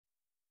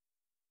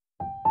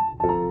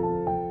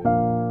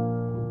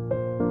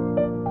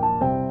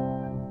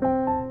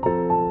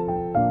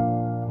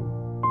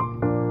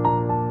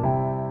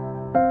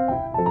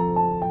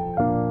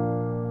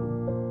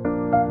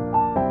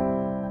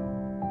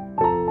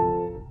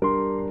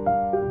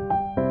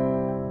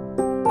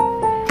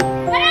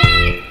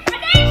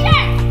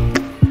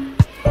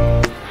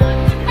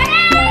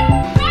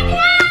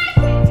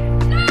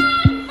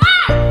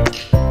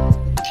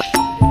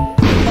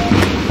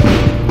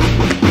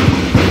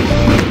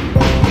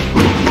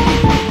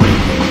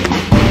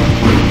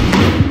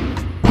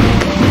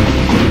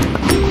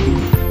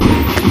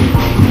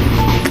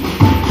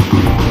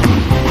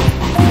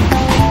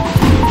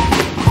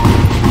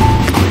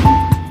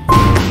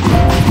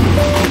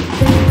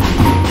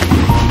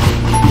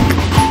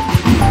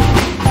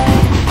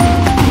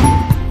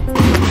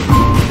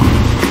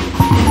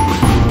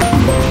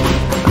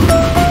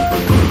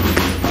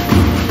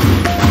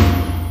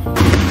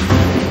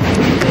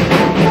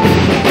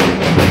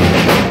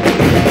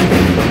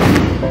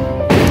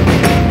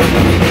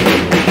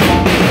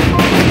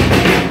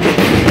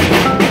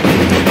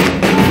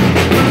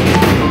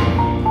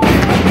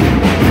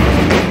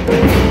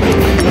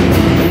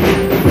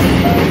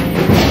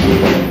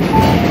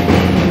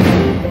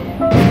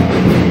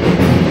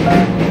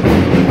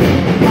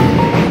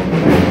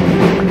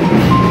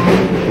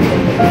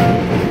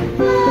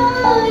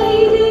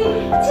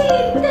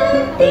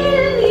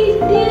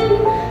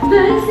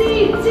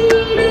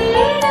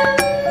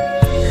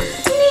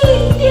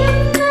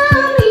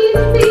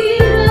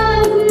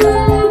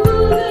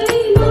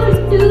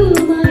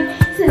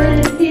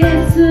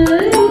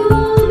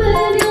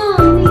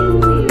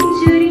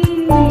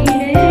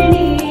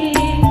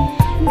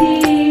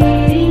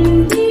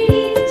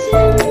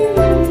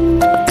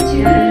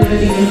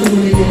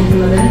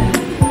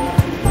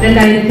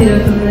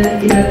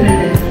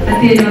2021-22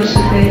 അധ്യയന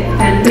വർഷത്തെ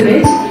 10th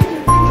batch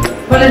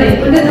വളരെ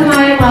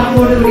ഉന്നതമായ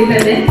മാർക്കോടുകൂടി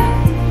തന്നെ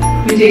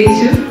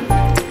വിജയിച്ചു.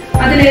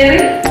 അതിലേറെ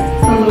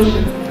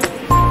സന്തോഷം.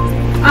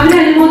 അവരെ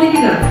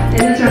അനുമോദിക്കുക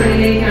എന്ന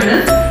ചടങ്ങിലേക്കാണ്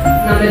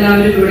നാം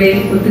എല്ലാവരും ഇവിടെ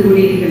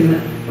ഒത്തുകൂടിയിരിക്കുന്നത്.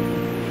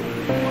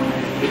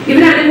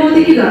 ഇവരെ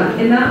അനുമോദിക്കുക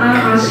എന്ന ആ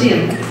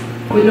ആശയം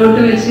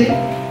മുന്നോട്ട് വെച്ച്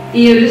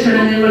ഈ ഒരു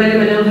ചടങ്ങ് വളരെ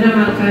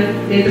മനോഹരമാക്കാൻ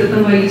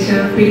നേതൃത്വം വഹിച്ച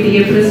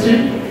PTA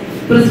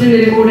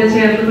പ്രസിഡന്റിന്റെ കൂടെ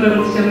ചേർന്ന്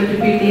പ്രവർത്തിച്ച മറ്റു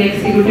PTA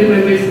എക്സിക്യൂട്ടീവ്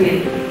മെമ്പേഴ്സിനെ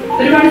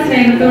ഒരുപാട്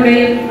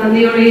സ്നേഹത്തോടെയും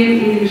നന്ദിയോടെയും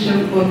ഈ നിമിഷം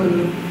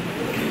ഓർക്കുന്നു.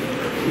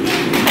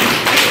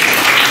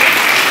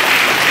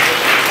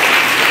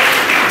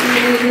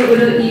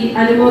 ഈ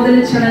അനുമോദന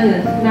ചടങ്ങ്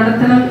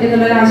നടത്തണം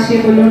എന്നുള്ള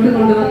ആശയം മുന്നോട്ട്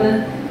കൊണ്ടുവന്ന്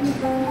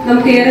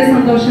നമുക്ക് ഏറെ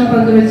സന്തോഷം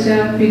പങ്കുവെച്ച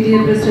PTA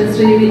പ്രസിഡന്റ്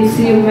ശ്രീ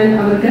വിൻസി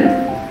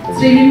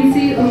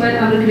ഉമ്മൻ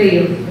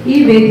അവർക്കെയും ഈ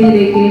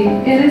വേദിയിലേക്ക്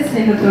ഏറെ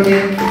സ്നേഹത്തോടെ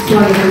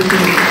സ്വാഗതം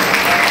ചെയ്യുന്നു.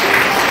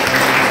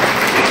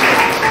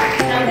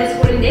 നമ്മുടെ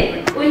സ്കൂളിന്റെ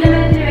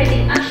ഉന്നമനത്തിന് വേണ്ടി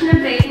അക്ഷരം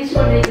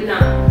പ്രയത്നിച്ചുകൊണ്ടിരിക്കുന്ന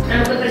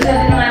നമുക്ക്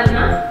പ്രചോദനമാകുന്ന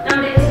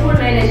നമ്മുടെ സ്കൂൾ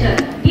മാനേജർ,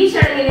 ഈ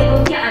ചടങ്ങിലെ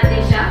മുഖ്യ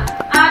അധ്യക്ഷ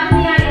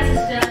ആദരണീയായ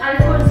സിസ്റ്റർ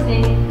അൽഫോൺസിനെ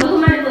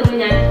ബഹുമാനപൂർവ്വം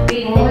ഞാൻ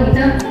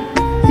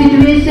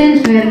situations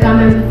were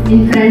coming in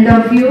front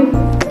of you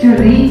to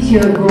reach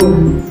your goal.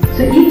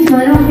 So each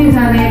one of you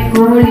have a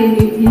goal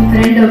in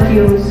front of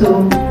you. So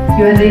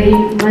your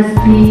aim must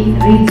be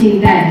reaching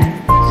that.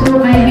 So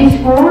I wish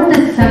all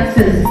the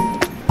success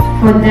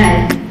for that.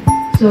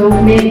 So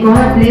may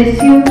God bless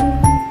you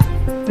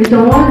with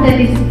all that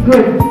is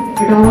good,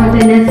 with all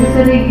the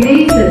necessary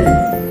graces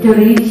to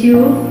reach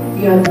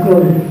your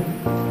goal.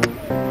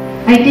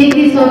 I take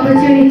this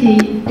opportunity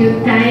to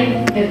thank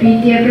the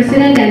PTA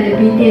President and the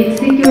PTA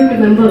Executive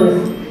members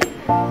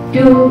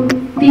to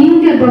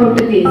think about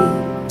this,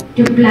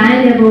 to plan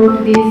about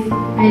this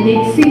and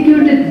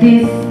execute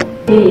this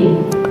day.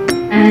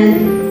 And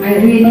I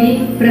really,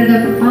 from the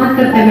part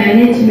of the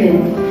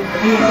management.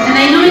 And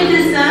I know it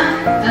is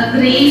a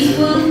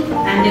graceful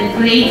and a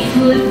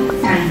grateful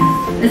time,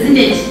 isn't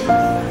it?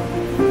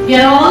 We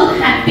are all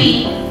happy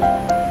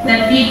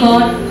that we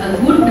got a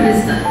good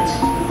result.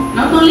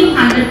 Not only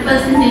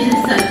 100%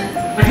 result,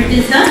 but it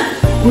is a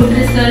good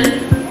result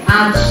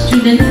our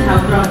students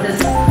have brought us.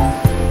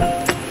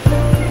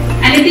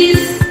 And it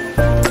is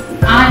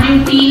our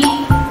duty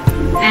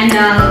and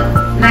our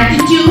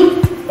gratitude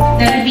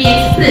that we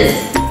express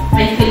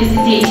by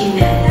felicitating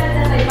them.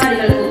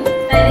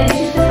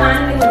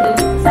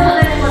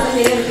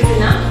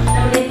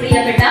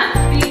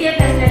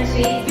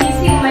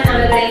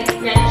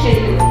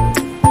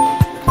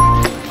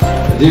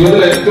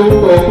 ജീവിതത്തിൽ ഏറ്റവും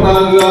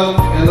ടോപ്പറാകുക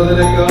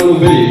എന്നതിനേക്കാൾ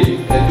ഉപരി,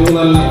 ഏറ്റവും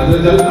നല്ല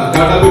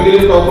academically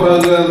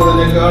ടോപ്പറാകുക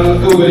എന്നതിനേക്കാൾ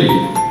ഉപരി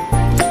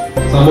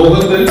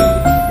സമൂഹത്തിൽ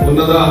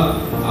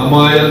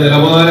ഉന്നതമായ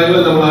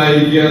നിലവാരങ്ങളിൽ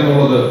നമ്മളായിരിക്കുക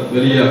എന്നുള്ളത്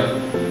വലിയ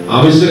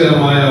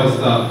ആവശ്യകരമായ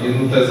അവസ്ഥ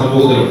ഇന്നത്തെ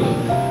സമൂഹത്തിലുണ്ട്.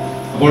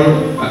 അപ്പോൾ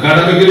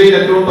അക്കാഡമിക്കലി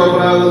ഏറ്റവും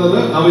ടോപ്പറാകുന്നത്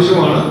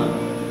ആവശ്യമാണ്.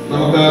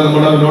 നമുക്ക്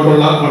നമ്മുടെ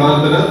മുന്നോട്ടുള്ള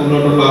പഠനത്തിന്,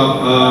 മുന്നോട്ടുള്ള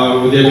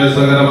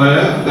വിദ്യാഭ്യാസകരമായ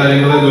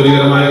കാര്യങ്ങൾ,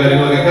 ജോലികരമായ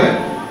കാര്യങ്ങളൊക്കെ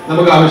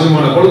നമുക്ക്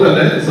ആവശ്യമാണ്. അപ്പോൾ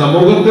തന്നെ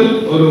സമൂഹത്തിൽ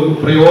ഒരു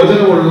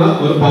പ്രയോജനമുള്ള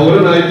ഒരു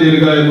പൗരനായി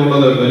തീരുക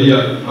എന്നുള്ളത് വലിയ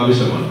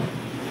ആവശ്യമാണ്.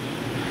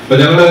 അപ്പൊ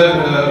നമ്മുടെ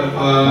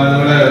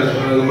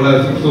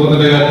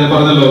സുഹൃത്തിന്റെ കാര്യം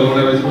പറഞ്ഞല്ലോ,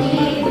 നമ്മുടെ വൈസ്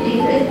പ്രസിഡന്റ്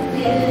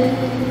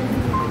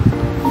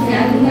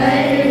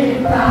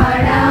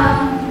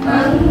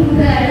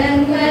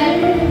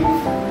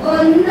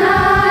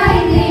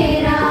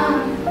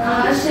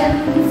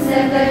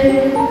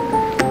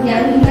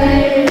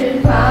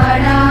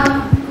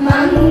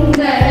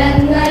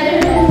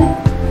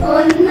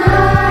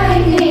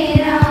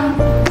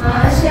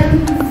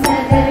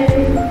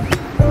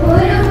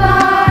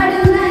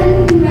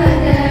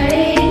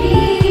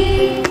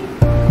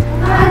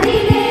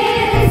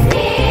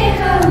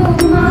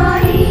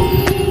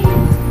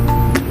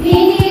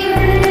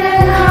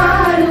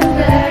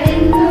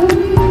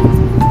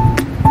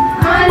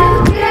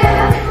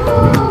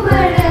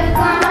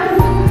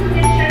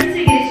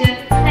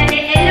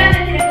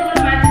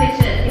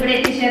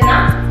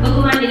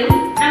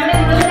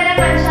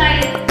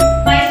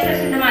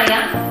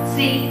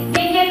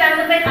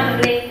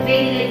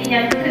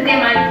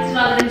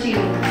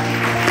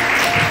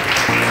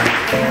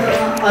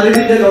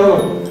അറിവിന്റെ ലോകം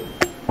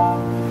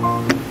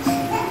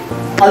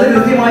അത്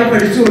കൃത്യമായി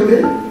പഠിച്ചുകൊണ്ട്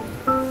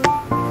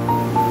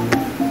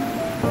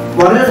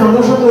വളരെ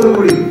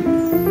സന്തോഷത്തോടുകൂടി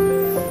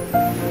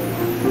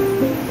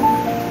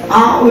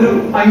ആ ഒരു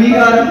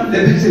അംഗീകാരം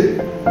ലഭിച്ച്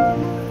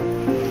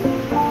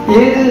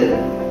ഏത്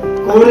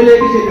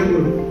കോളിലേക്ക്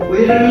ചെല്ലുമ്പോഴും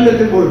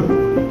ഉയരങ്ങളിലെത്തുമ്പോഴും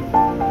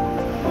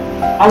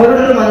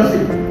അവരുടെ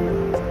മനസ്സിൽ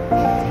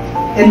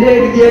എന്റെ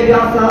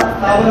വിദ്യാഭ്യാസ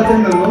സ്ഥാപനത്തിൽ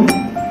നിന്നും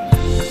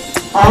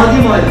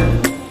ആദ്യമായി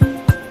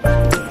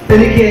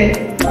എനിക്ക്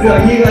ഒരു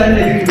അംഗീകാരം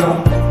ലഭിക്കുക,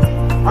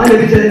 ആ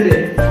ലഭിച്ചതിന്റെ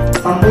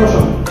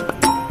സന്തോഷം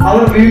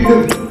അവർ വീണ്ടും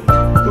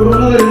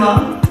തുടർന്നു വരുന്ന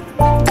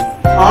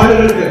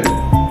ആളുകൾക്ക്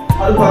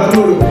അത്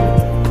പകർന്നു കൊടുക്കും.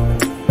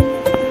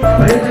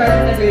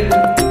 പരേതന്റെ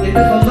പേരിലും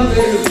എന്റെ സ്വന്തം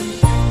പേരിലും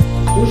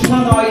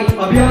സൂക്ഷ്മമായി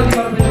അഭിവാദ്യം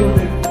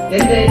അർപ്പിച്ചുകൊണ്ട്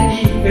എന്റെ ഈ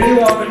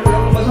എളിവാക്കൾ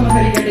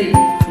ഉപസംഹരിക്കട്ടെ.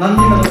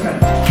 നന്ദി,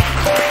 നമസ്കാരം.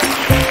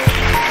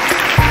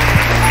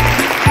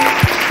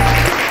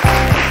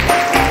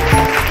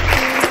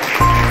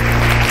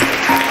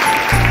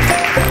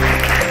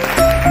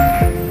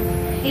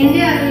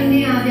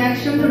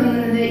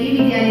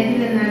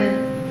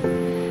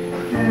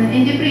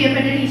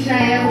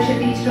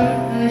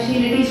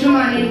 ഷീല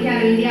ടീച്ചറുമാണ് എനിക്ക്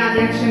അറിവിൻ്റെ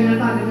ആദ്യ അക്ഷരങ്ങൾ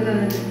പറഞ്ഞു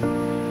തന്നത്.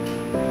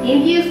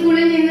 എനിക്ക് ഈ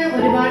സ്കൂളിൽ നിന്ന്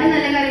ഒരുപാട്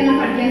നല്ല കാര്യങ്ങൾ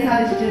പഠിക്കാൻ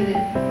സാധിച്ചിട്ടുണ്ട്.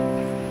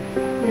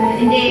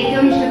 എൻ്റെ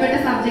ഏറ്റവും ഇഷ്ടപ്പെട്ട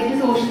സബ്ജക്റ്റ്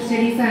സോഷ്യൽ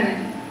സ്റ്റഡീസ് ആണ്.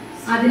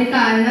 അതിന്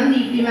കാരണം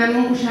ദീപ്തി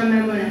മാമും ഉഷ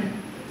മാമുമാണ്.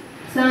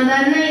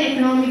 സാധാരണ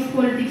എക്കണോമിക്സ്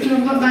പൊളിറ്റിക്സ്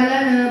എന്നൊക്കെ പല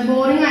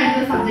ബോറിംഗ്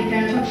ആയിട്ടുള്ള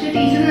സബ്ജക്റ്റാണ്. പക്ഷെ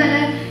ടീച്ചർ നല്ല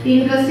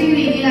ഇൻട്രസ്റ്റിംഗ്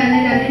രീതിയിലാണ്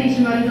രണ്ട്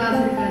ടീച്ചർമാരും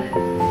ക്ലാസ്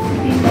എടുക്കുന്നത്.